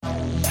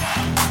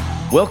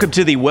Welcome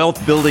to the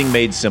Wealth Building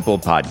Made Simple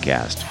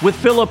podcast with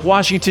Philip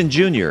Washington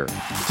Jr.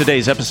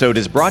 Today's episode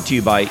is brought to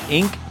you by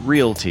Inc.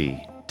 Realty.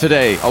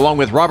 Today, along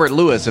with Robert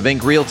Lewis of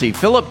Inc. Realty,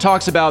 Philip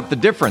talks about the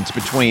difference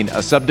between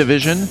a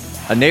subdivision,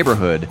 a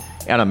neighborhood,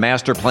 and a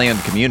master planned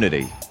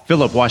community.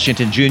 Philip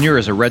Washington Jr.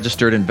 is a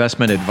registered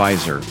investment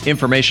advisor.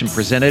 Information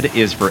presented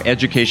is for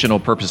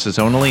educational purposes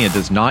only and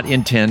does not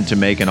intend to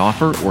make an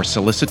offer or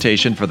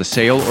solicitation for the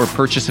sale or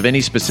purchase of any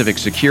specific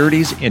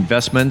securities,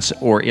 investments,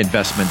 or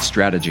investment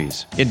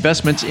strategies.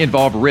 Investments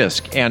involve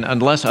risk and,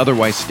 unless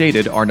otherwise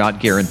stated, are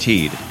not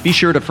guaranteed. Be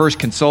sure to first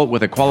consult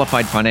with a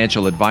qualified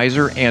financial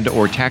advisor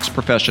and/or tax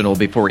professional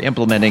before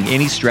implementing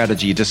any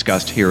strategy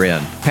discussed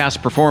herein.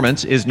 Past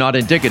performance is not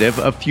indicative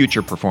of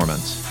future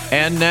performance.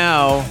 And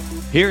now,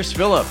 here's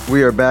Philip.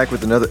 We are back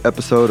with another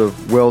episode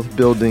of Wealth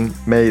Building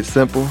Made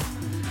Simple.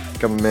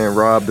 Got my man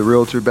Rob the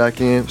Realtor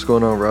back in. What's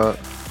going on, Rob?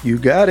 You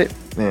got it.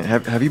 Man,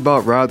 have you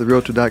bought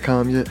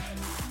robtherealtor.com yet?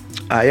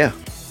 Yeah.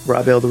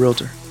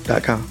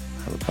 RobLTheRealtor.com.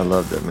 I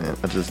love that, man.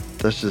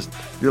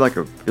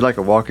 You're like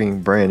a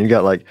walking brand. You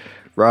got like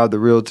Rob the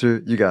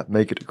Realtor. You got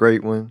Make It a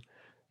Great One.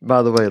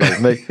 By the way,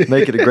 like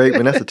make it a great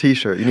one. That's a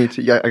T-shirt.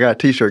 I got a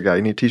T-shirt guy.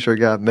 You need a T-shirt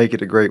guy. Make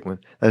it a great one.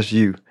 That's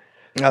you.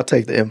 I'll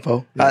take the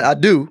info. Yeah. I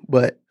do,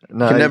 but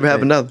can never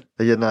have another.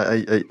 Yeah,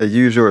 I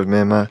use yours,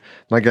 man.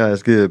 My guy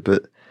is good,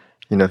 but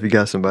if you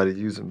got somebody,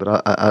 use him.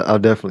 But I'll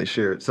definitely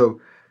share it.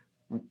 So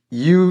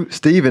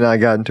Steve and I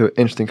got into an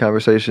interesting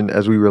conversation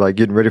as we were like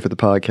getting ready for the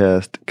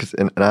podcast.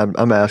 And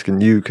I'm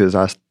asking you because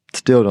I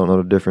still don't know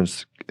the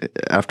difference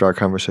after our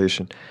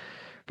conversation.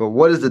 But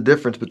what is the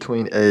difference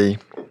between a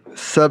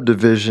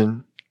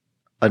subdivision,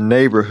 a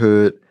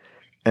neighborhood,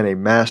 and a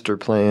master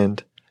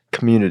planned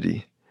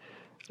community?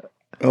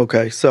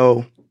 Okay,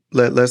 so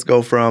let's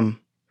go from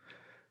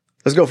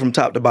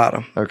top to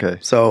bottom. Okay.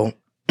 So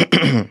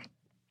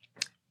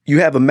you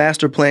have a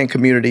master plan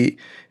community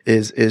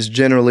is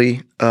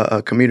generally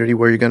a community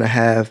where you're going to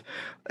have,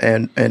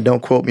 and don't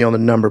quote me on the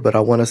number, but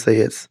I want to say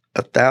it's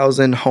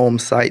 1,000 home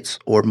sites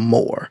or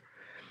more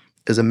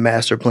is a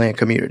master plan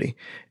community.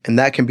 And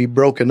that can be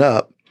broken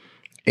up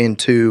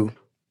into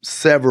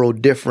several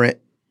different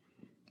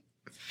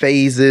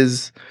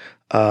phases.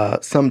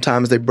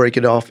 Sometimes they break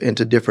it off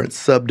into different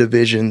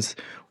subdivisions,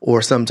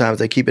 or sometimes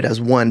they keep it as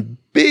one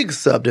big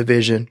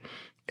subdivision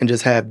and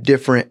just have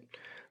different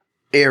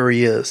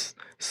areas.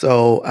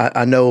 So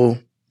I know,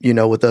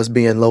 with us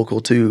being local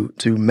to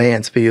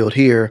Mansfield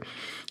here,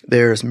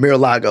 there's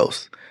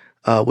Miralagos,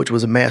 which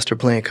was a master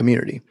plan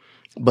community.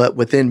 But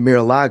within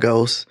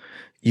Miralagos,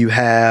 you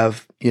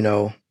have,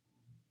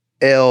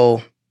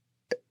 El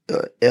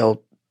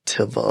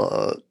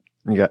Tiva.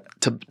 You got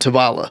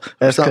Tavala,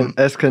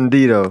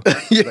 Escondido.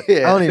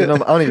 Yeah, I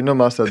don't even know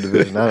my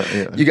subdivision.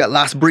 You got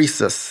Las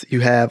Brisas.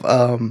 You have.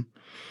 I'm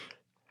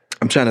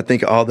trying to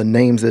think of all the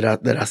names that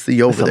I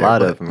see over there. A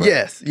lot of them. Right?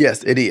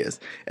 Yes, it is,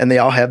 and they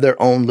all have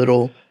their own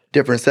little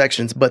different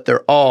sections, but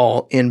they're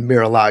all in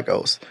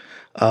Miralagos.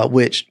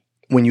 Which,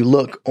 when you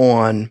look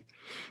on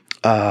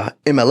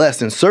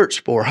MLS and search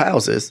for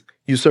houses,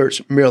 you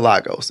search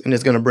Miralagos, and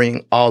it's going to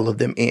bring all of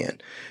them in.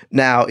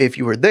 Now, if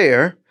you were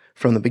there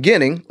from the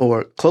beginning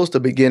or close to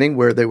the beginning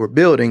where they were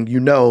building,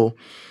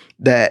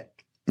 that,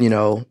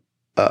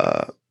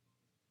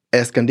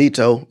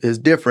 Escondido is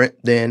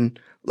different than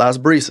Las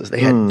Brisas. They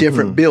had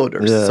different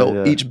builders.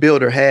 Each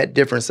builder had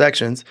different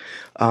sections.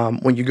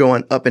 When you're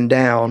going up and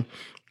down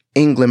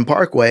England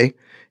Parkway,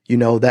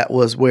 that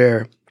was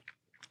where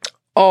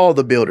all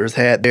the builders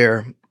had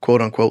their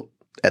quote unquote,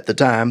 at the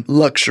time,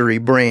 luxury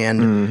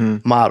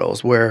brand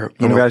models where,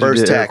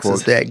 First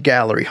Texas, they had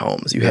Gallery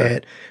Homes. You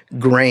had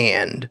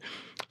Grand.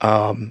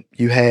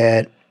 You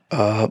had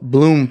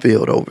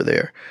Bloomfield over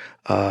there.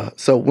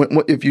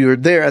 So if you were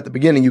there at the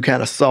beginning, you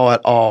kind of saw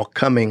it all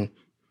coming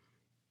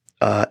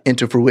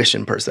into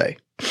fruition, per se.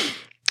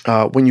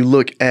 When you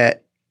look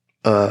at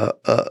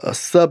a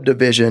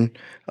subdivision,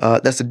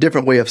 that's a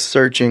different way of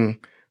searching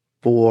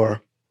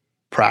for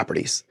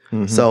properties.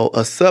 So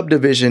a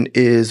subdivision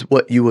is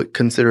what you would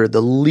consider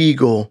the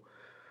legal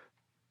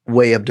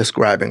way of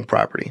describing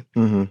property.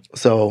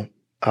 So,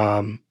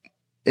 and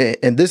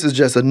this is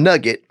just a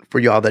nugget for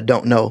y'all that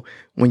don't know.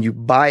 When you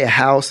buy a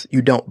house,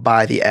 you don't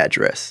buy the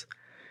address.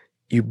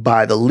 You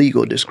buy the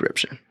legal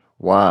description.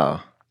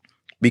 Wow.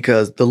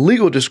 Because the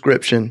legal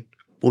description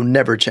will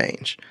never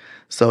change.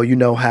 So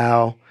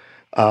how,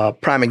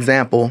 prime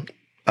example,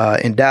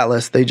 in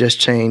Dallas, they just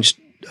changed,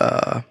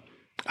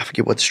 I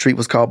forget what the street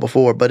was called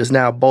before, but it's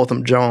now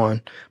Botham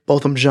Jean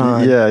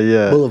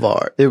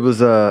Boulevard. It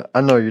was, I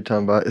know what you're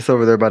talking about. It's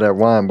over there by that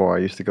wine bar I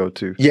used to go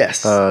to.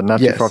 Yes. Not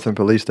too far from the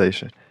police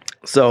station.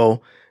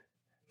 So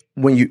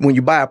when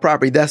you buy a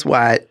property, that's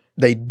why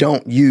they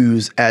don't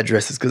use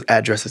addresses, because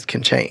addresses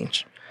can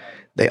change.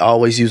 They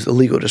always use the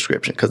legal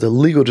description because the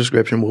legal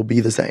description will be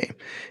the same.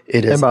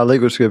 It is. And by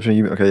legal description,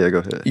 go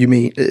ahead. You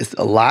mean it's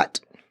a lot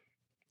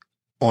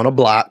on a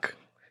block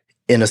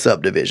in a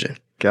subdivision.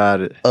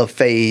 Got it. A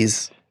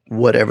phase,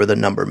 whatever the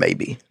number may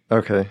be.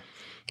 Okay.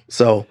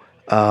 So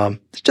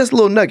it's just a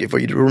little nugget for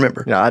you to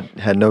remember. Yeah, I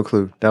had no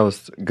clue. That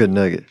was a good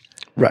nugget.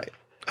 Right.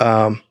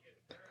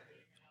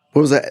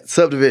 what was that?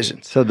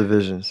 Subdivisions.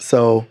 Subdivisions.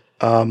 So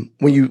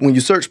when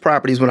you search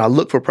properties, when I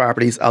look for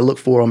properties, I look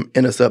for them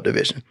in a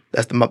subdivision.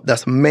 That's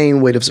the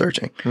main way of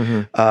searching.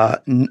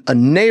 Mm-hmm. A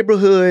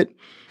neighborhood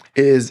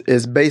is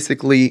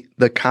basically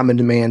the common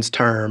demands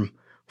term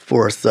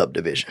for a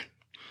subdivision.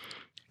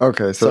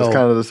 Okay, so it's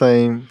kind of the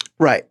same.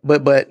 Right,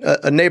 but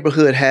a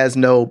neighborhood has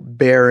no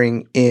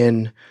bearing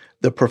in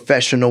the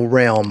professional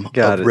realm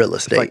of real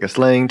estate. It's like a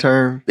slang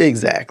term?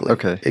 Exactly.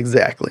 Okay.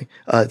 Exactly.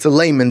 It's a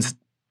layman's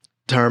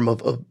term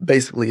of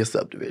basically a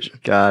subdivision.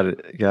 Got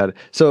it.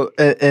 So,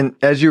 and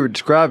as you were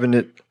describing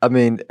it, I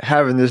mean,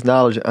 having this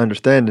knowledge and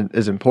understanding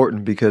is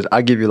important because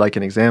I give you like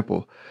an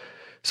example.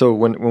 So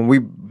when we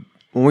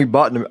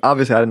bought them,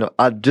 obviously I didn't know,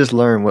 I just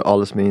learned what all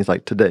this means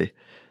like today.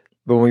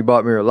 But when we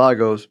bought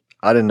Miralagos,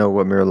 I didn't know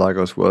what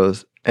Miralagos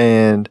was.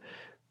 And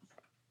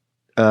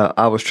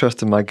I was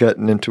trusting my gut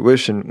and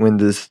intuition when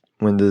this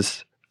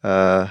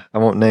I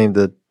won't name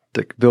the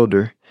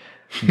builder,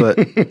 but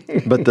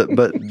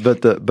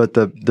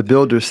the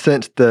builder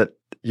sensed that,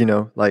 you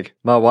know, like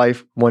my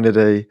wife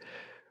wanted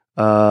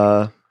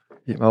my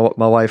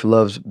wife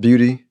loves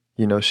beauty.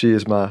 You know, she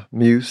is my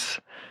muse.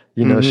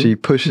 You know, she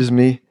pushes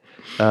me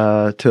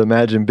to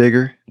imagine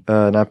bigger,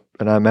 and I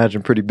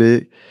imagine pretty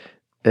big.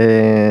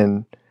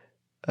 And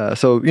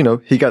so, you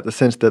know, he got the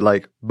sense that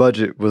like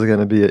budget was going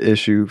to be an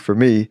issue for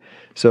me.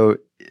 So,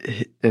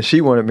 and she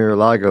wanted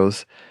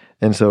Miralagos,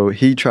 and so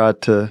he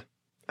tried to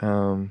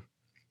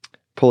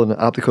pull an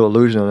optical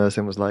illusion on us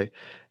and was like,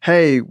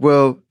 "Hey,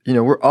 well, you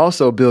know, we're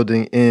also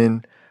building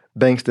in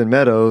Bankston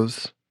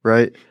Meadows,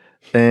 right?"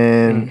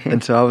 And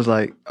and so I was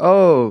like,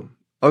 "Oh,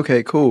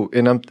 okay, cool."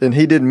 And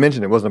he didn't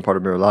mention it wasn't a part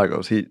of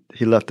Miralagos.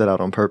 He left that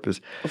out on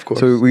purpose. Of course.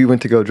 So we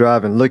went to go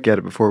drive and look at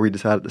it before we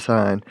decided to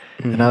sign.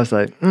 And I was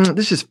like,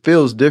 this just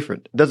feels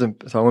different. It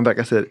doesn't. So I went back.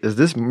 I said, "Is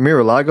this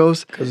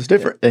Miralagos?" Because it's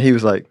different. And he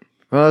was like,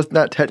 "Well, it's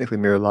not technically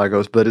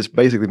Miralagos, but it's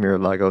basically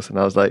Miralagos." And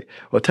I was like,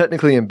 "Well,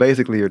 technically and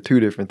basically are two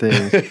different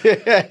things."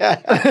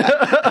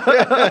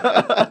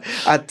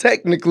 I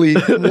technically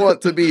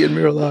want to be in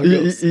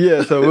Miralagos.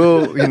 Yeah.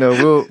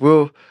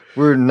 So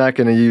we're not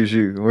going to use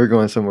you. We're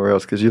going somewhere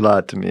else because you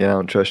lied to me and I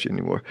don't trust you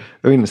anymore.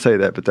 I didn't say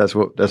that, but that's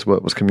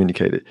what was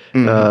communicated.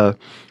 So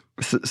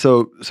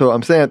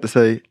I'm saying that to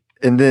say,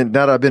 and then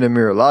now that I've been in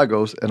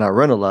Miralagos and I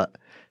run a lot,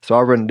 so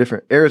I run in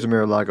different areas of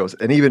Miralagos,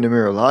 and even in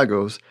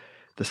Miralagos,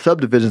 the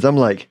subdivisions, I'm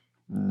like,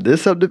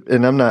 this subdivision,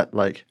 and I'm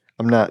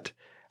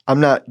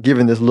not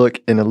giving this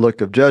look in a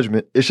look of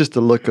judgment. It's just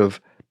a look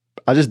of,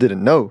 I just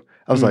didn't know.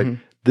 I was like,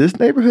 this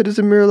neighborhood is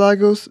in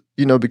Miralagos,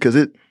 you know, because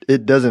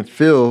it doesn't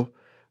feel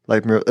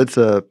like it's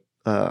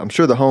I'm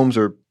sure the homes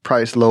are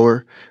priced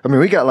lower. I mean,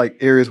 we got like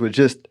areas with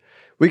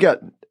we got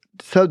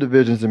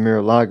subdivisions in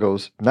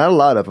Miralagos. Not a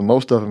lot of them.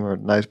 Most of them are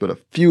nice, but a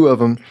few of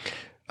them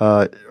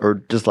are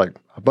just like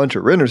a bunch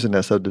of renters in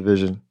that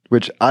subdivision,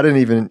 which I didn't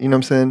even, you know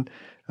what I'm saying?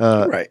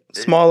 Right.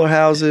 Smaller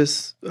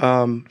houses,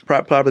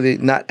 probably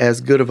not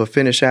as good of a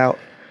finish out.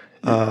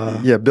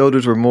 Yeah,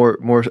 builders were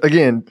more.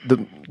 Again,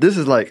 this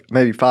is like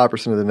maybe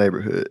 5% of the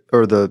neighborhood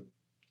or the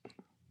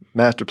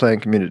master plan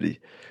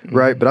community,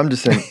 right? But I'm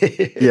just saying,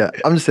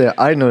 I'm just saying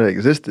I didn't know that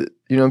existed.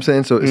 You know what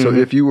I'm saying? So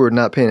if you were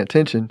not paying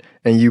attention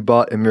and you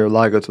bought in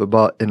Miralagos or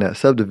bought in that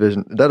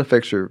subdivision, that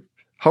affects your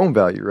home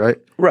value, right?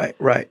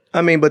 Right.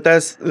 I mean, but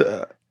that's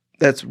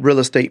real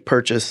estate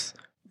purchase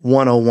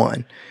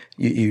 101.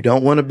 You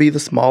don't want to be the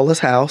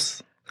smallest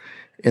house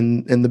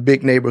in the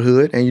big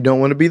neighborhood, and you don't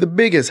want to be the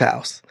biggest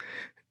house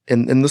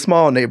in the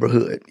small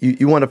neighborhood.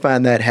 You want to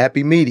find that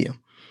happy medium.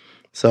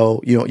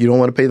 So you don't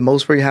want to pay the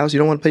most for your house. You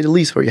don't want to pay the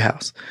least for your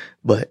house,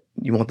 but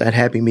you want that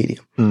happy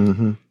medium.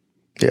 Mm-hmm.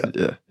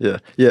 Yeah.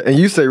 And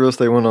you say real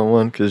estate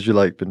 101 because you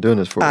like been doing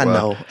this for a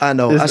while. I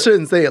know. I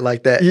shouldn't say it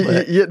like that.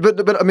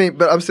 But I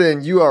I'm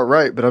saying you are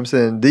right. But I'm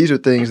saying these are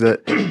things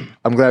that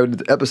I'm glad we did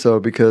the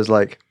episode because,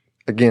 like,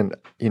 again,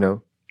 you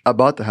know, I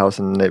bought the house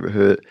in the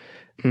neighborhood,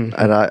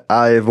 and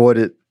I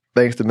avoided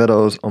Bankston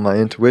Meadows on my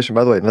intuition.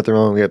 By the way, nothing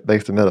wrong with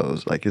Bankston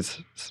Meadows. Like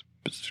it's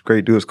a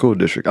great school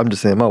district. I'm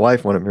just saying my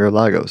wife wanted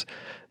Miralagos.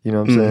 You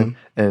know what I'm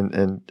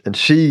saying? And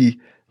she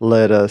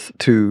led us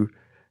to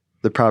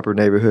the proper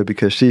neighborhood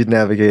because she's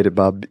navigated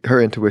by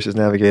her intuition is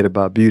navigated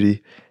by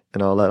beauty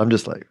and all that. I'm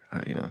just like,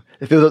 you know,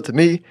 if it was up to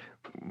me,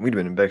 we'd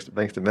have been in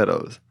Bankston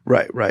Meadows.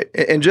 Right.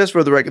 And just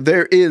for the record,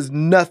 there is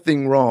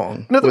nothing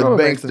wrong with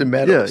Bankston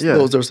Meadows. Yeah.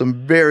 Those are some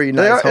very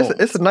nice homes.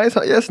 It's a nice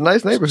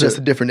neighborhood. It's just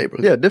a different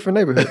neighborhood. Yeah, different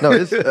neighborhood. No,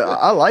 it's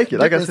I like it.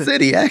 Like different I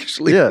said, city,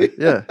 actually.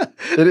 Yeah.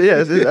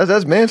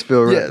 That's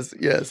Mansfield, right?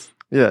 Yes.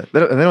 Yeah, they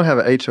don't have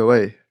an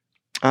HOA.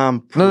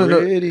 I'm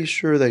pretty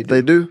sure they do.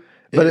 They do?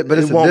 But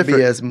it won't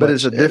be as much. But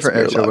it's a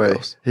different HOA.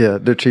 Yeah,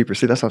 they're cheaper.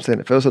 See, that's what I'm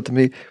saying. If it was up to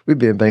me, we'd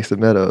be in Bankston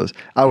Meadows.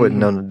 I wouldn't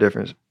know the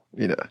difference,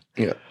 you know.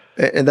 Yeah.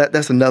 And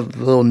that's another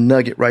little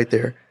nugget right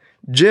there.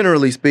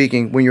 Generally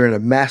speaking, when you're in a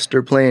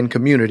master plan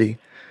community,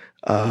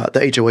 the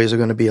HOAs are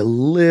going to be a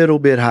little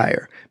bit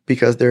higher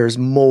because there's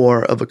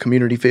more of a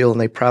community feel and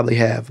they probably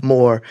have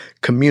more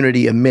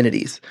community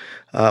amenities.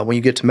 When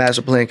you get to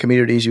master plan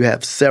communities, you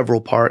have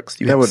several parks,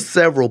 you have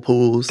several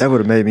pools. That would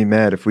have made me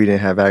mad if we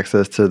didn't have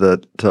access to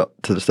the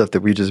stuff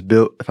that we just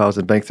built. If I was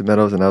in Bankston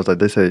Meadows and I was like,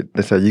 they said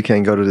you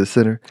can't go to this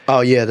center.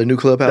 Oh yeah, the new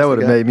clubhouse. That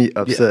would have made me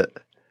upset.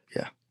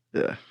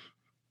 Yeah.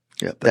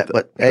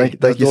 But hey,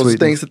 thank you, those are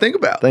things to think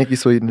about. Thank you,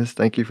 Sweetness.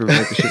 Thank you for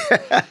making sure.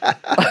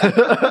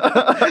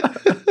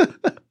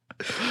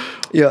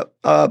 Yeah,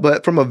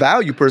 but from a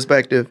value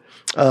perspective,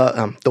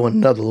 I'm throwing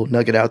another little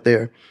nugget out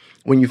there.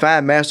 When you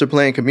find master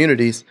plan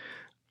communities,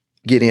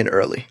 get in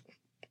early.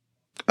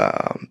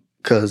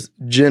 Because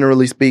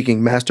generally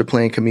speaking, master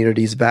plan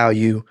communities'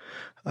 value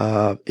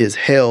is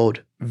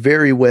held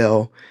very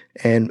well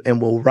and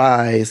will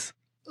rise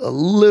a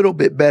little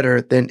bit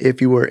better than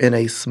if you were in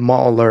a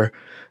smaller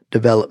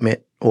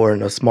development or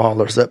in a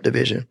smaller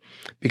subdivision,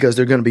 because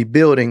they're going to be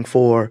building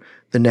for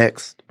the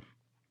next,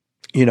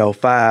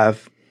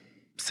 5,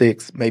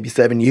 6, maybe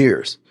 7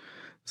 years.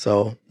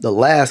 So the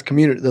last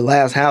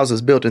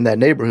houses built in that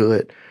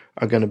neighborhood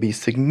are going to be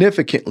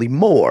significantly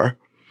more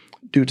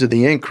due to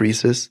the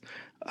increases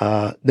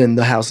than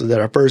the houses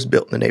that are first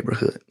built in the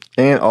neighborhood.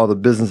 And all the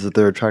businesses that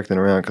they're attracting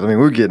around. Because,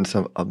 we're getting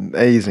some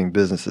amazing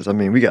businesses.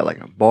 We got like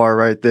a bar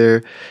right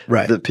there.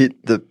 Right.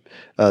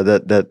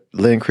 That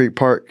Lynn Creek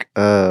Park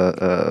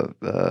area,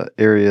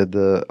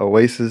 the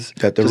Oasis,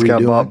 that just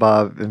got bought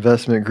by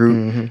Investment Group.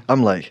 Mm-hmm.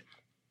 I'm like,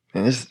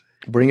 man,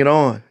 bring it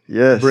on.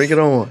 Yes. Bring it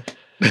on.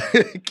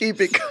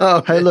 Keep it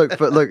coming. Hey, look,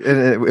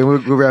 and we'll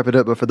wrap it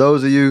up. But for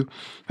those of you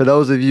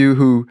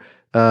who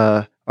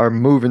are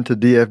moving to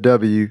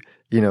DFW,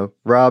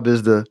 Rob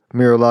is the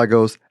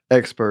Mira-Lagos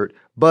expert.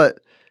 But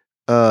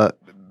I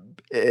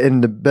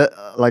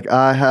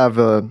have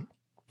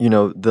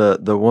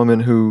the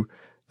woman who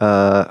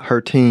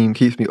her team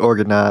keeps me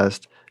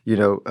organized.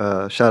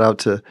 Shout out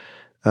to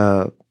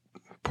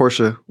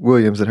Portia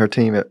Williams and her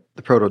team at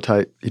the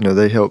Prototype.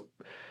 They help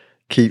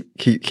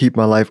keep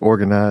my life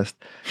organized.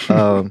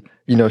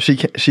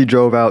 She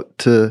drove out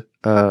to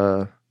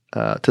the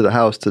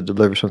house to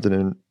deliver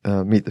something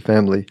and meet the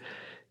family,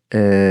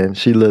 and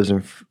she lives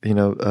in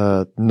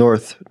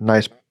north,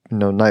 nice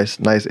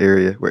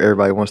area where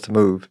everybody wants to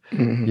move.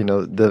 Mm-hmm.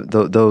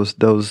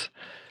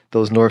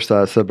 Those north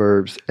side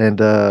suburbs,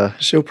 and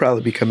she'll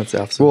probably be coming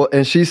south soon. Well,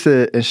 and she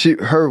said,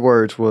 her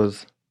words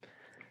was,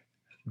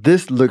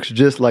 "This looks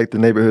just like the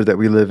neighborhood that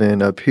we live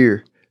in up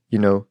here."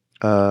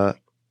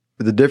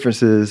 The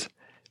difference is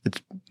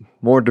it's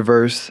more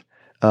diverse.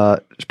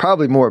 It's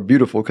probably more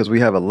beautiful because we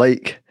have a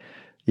lake,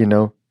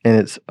 and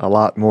it's a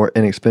lot more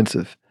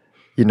inexpensive,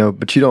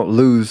 but you don't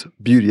lose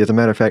beauty. As a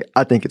matter of fact,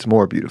 I think it's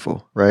more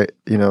beautiful, right?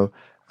 And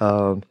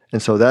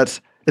so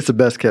it's the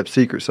best kept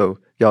secret. So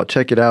y'all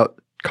check it out.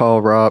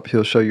 Call Rob.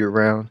 He'll show you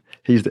around.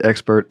 He's the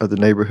expert of the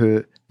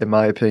neighborhood, in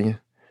my opinion.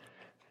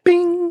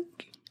 Bing.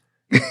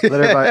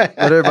 Let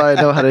everybody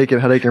know how they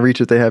can reach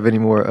if they have any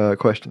more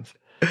questions.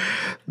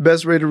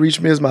 Best way to reach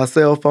me is my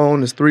cell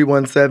phone is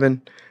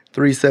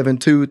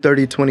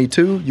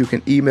 317-372-3022. You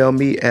can email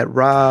me at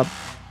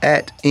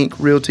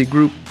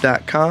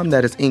rob@inkrealtygroup.com.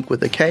 That is Ink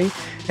with a K.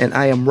 And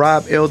I am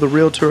Rob L. the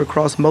Realtor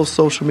across most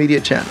social media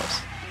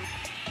channels.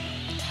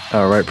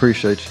 All right.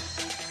 Appreciate you.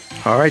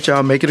 All right,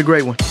 y'all. Make it a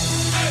great one.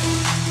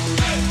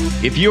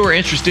 If you are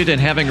interested in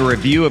having a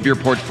review of your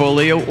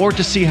portfolio or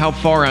to see how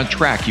far on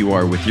track you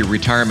are with your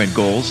retirement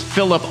goals,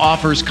 Philip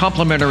offers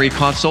complimentary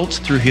consults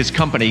through his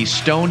company,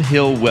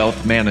 Stonehill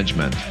Wealth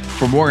Management.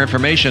 For more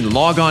information,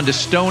 log on to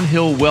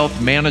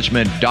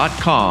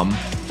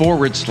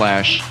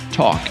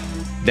stonehillwealthmanagement.com/talk.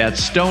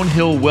 That's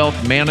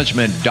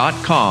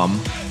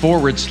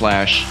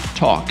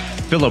stonehillwealthmanagement.com/talk.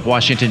 Philip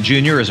Washington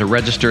Jr. is a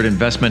registered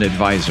investment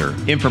advisor.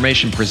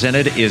 Information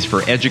presented is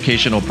for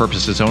educational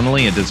purposes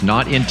only and does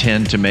not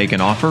intend to make an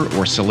offer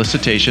or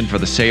solicitation for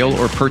the sale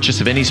or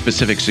purchase of any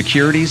specific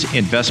securities,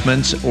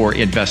 investments, or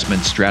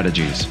investment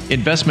strategies.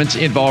 Investments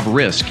involve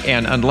risk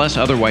and, unless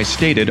otherwise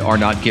stated, are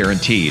not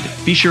guaranteed.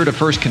 Be sure to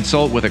first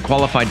consult with a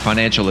qualified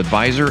financial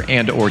advisor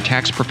and/or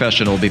tax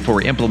professional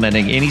before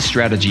implementing any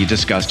strategy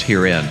discussed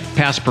herein.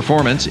 Past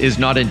performance is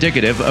not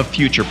indicative of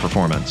future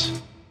performance.